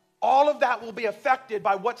 All of that will be affected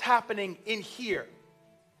by what's happening in here.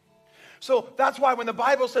 So that's why when the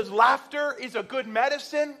Bible says laughter is a good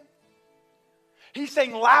medicine, he's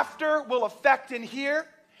saying laughter will affect in here.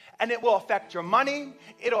 And it will affect your money,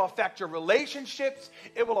 it'll affect your relationships,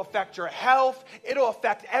 it will affect your health, it'll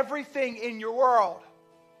affect everything in your world.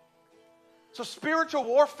 So spiritual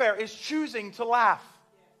warfare is choosing to laugh.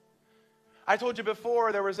 I told you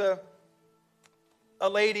before there was a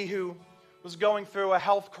lady who was going through a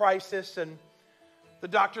health crisis and the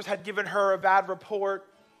doctors had given her a bad report.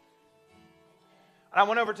 And I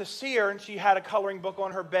went over to see her and she had a coloring book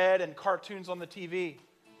on her bed and cartoons on the TV.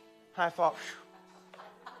 And I thought, phew.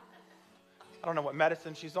 I don't know what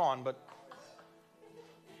medicine she's on, but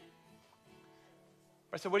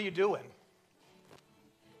I said, what are you doing?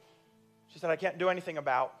 She said, I can't do anything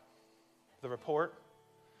about the report.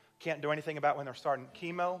 Can't do anything about when they're starting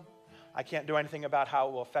chemo. I can't do anything about how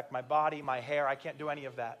it will affect my body, my hair. I can't do any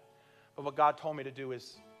of that. But what God told me to do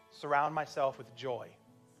is surround myself with joy.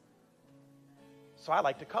 So I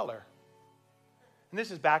like to color. And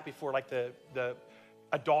this is back before like the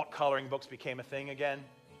adult coloring books became a thing again.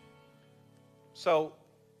 So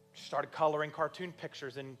she started coloring cartoon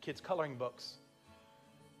pictures in kids' coloring books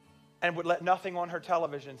and would let nothing on her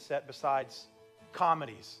television set besides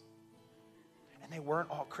comedies. And they weren't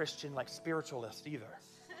all Christian, like spiritualists either.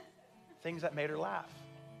 Things that made her laugh.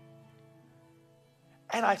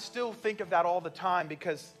 And I still think of that all the time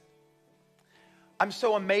because I'm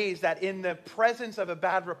so amazed that in the presence of a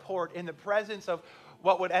bad report, in the presence of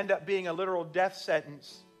what would end up being a literal death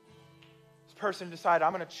sentence, this person decided,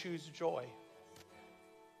 I'm going to choose joy.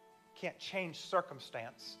 Can't change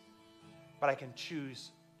circumstance, but I can choose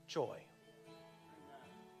joy.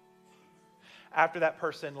 After that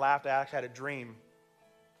person laughed, I actually had a dream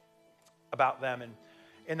about them. And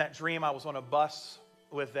in that dream, I was on a bus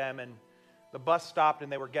with them, and the bus stopped,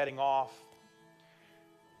 and they were getting off.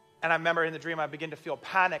 And I remember in the dream, I began to feel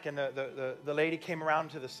panic, and the lady came around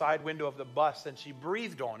to the side window of the bus, and she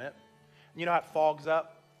breathed on it. You know how it fogs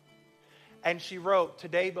up? And she wrote,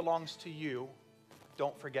 "Today belongs to you.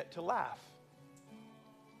 Don't forget to laugh."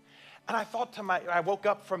 And I thought I woke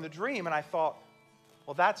up from the dream and I thought,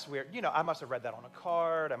 well, that's weird. You know, I must have read that on a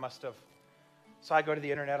card. So I go to the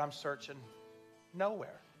internet, I'm searching.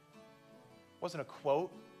 Nowhere. It wasn't a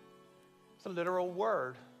quote. It's a literal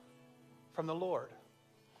word from the Lord.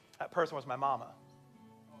 That person was my mama.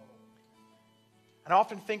 And I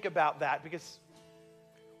often think about that because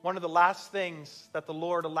one of the last things that the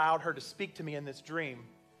Lord allowed her to speak to me in this dream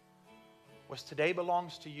was today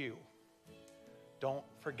belongs to you. Don't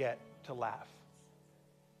forget to laugh.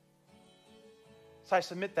 So I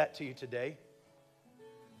submit that to you today.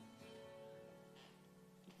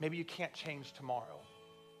 Maybe you can't change tomorrow.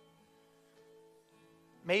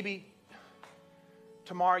 Maybe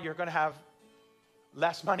tomorrow you're going to have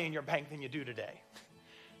less money in your bank than you do today.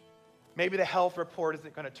 Maybe the health report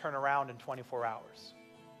isn't going to turn around in 24 hours.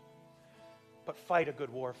 But fight a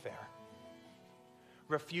good warfare.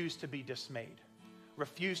 Refuse to be dismayed.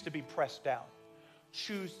 Refuse to be pressed down.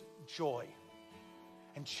 Choose joy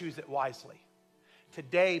and choose it wisely.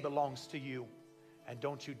 Today belongs to you, and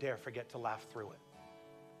don't you dare forget to laugh through it.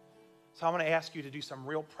 So I'm going to ask you to do some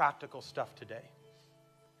real practical stuff today.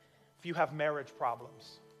 If you have marriage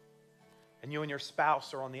problems and you and your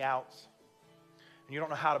spouse are on the outs and you don't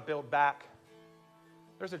know how to build back,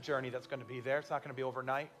 there's a journey that's going to be there. It's not going to be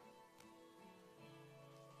overnight.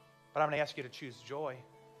 But I'm going to ask you to choose joy.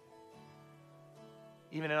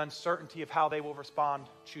 Even in uncertainty of how they will respond,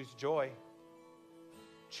 choose joy.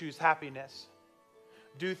 Choose happiness.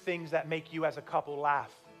 Do things that make you as a couple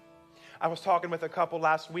laugh. I was talking with a couple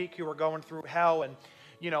last week who were going through hell, and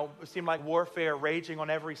it seemed like warfare raging on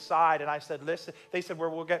every side. And I said, listen, they said,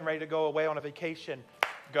 we're getting ready to go away on a vacation.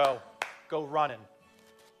 Go running.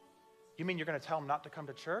 You mean you're going to tell them not to come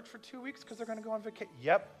to church for 2 weeks because they're going to go on vacation?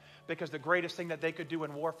 Yep, because the greatest thing that they could do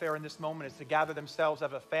in warfare in this moment is to gather themselves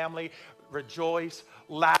as a family, rejoice,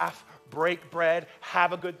 laugh, break bread,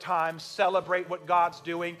 have a good time, celebrate what God's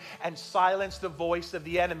doing, and silence the voice of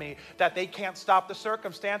the enemy that they can't stop the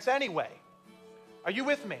circumstance anyway. Are you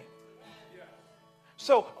with me?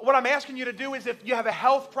 So what I'm asking you to do is, if you have a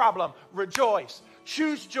health problem, rejoice.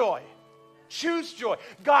 Choose joy. Choose joy.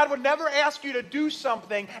 God would never ask you to do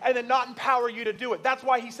something and then not empower you to do it. That's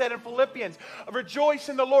why he said in Philippians, rejoice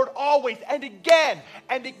in the Lord always. And again,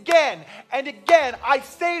 and again, and again, I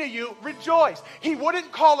say to you, rejoice. He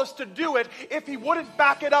wouldn't call us to do it if he wouldn't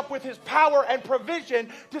back it up with his power and provision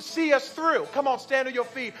to see us through. Come on, stand on your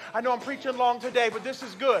feet. I know I'm preaching long today, but this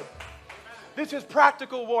is good. This is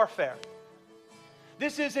practical warfare.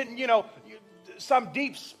 This isn't, some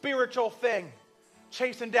deep spiritual thing,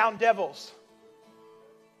 chasing down devils.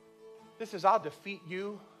 This is, I'll defeat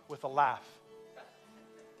you with a laugh.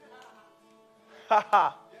 Ha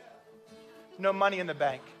ha. No money in the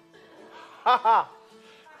bank. Ha ha.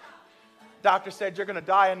 Doctor said you're going to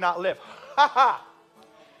die and not live. Ha ha.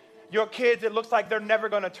 Your kids, it looks like they're never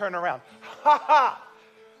going to turn around. Ha ha.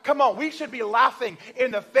 Come on, we should be laughing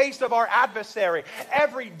in the face of our adversary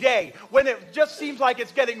every day when it just seems like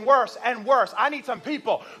it's getting worse and worse. I need some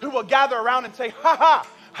people who will gather around and say, ha ha,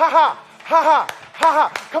 ha ha, ha ha, ha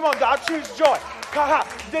ha. Come on, God, choose joy. Ha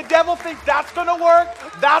ha. The devil thinks that's going to work.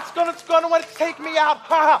 That's going to take me out.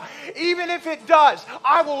 Ha ha. Even if it does,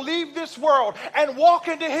 I will leave this world and walk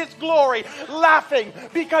into his glory laughing,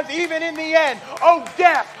 because even in the end, oh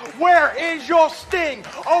death, where is your sting?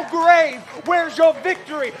 Oh grave, where's your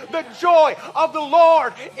victory? The joy of the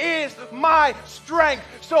Lord is my strength.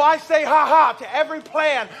 So I say ha ha to every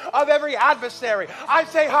plan of every adversary. I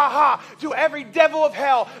say ha ha to every devil of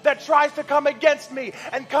hell that tries to come against me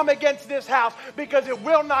and come against this house, because it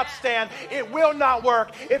will not stand. It will not work.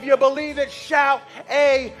 If you believe it, shout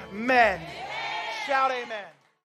amen. Shout amen.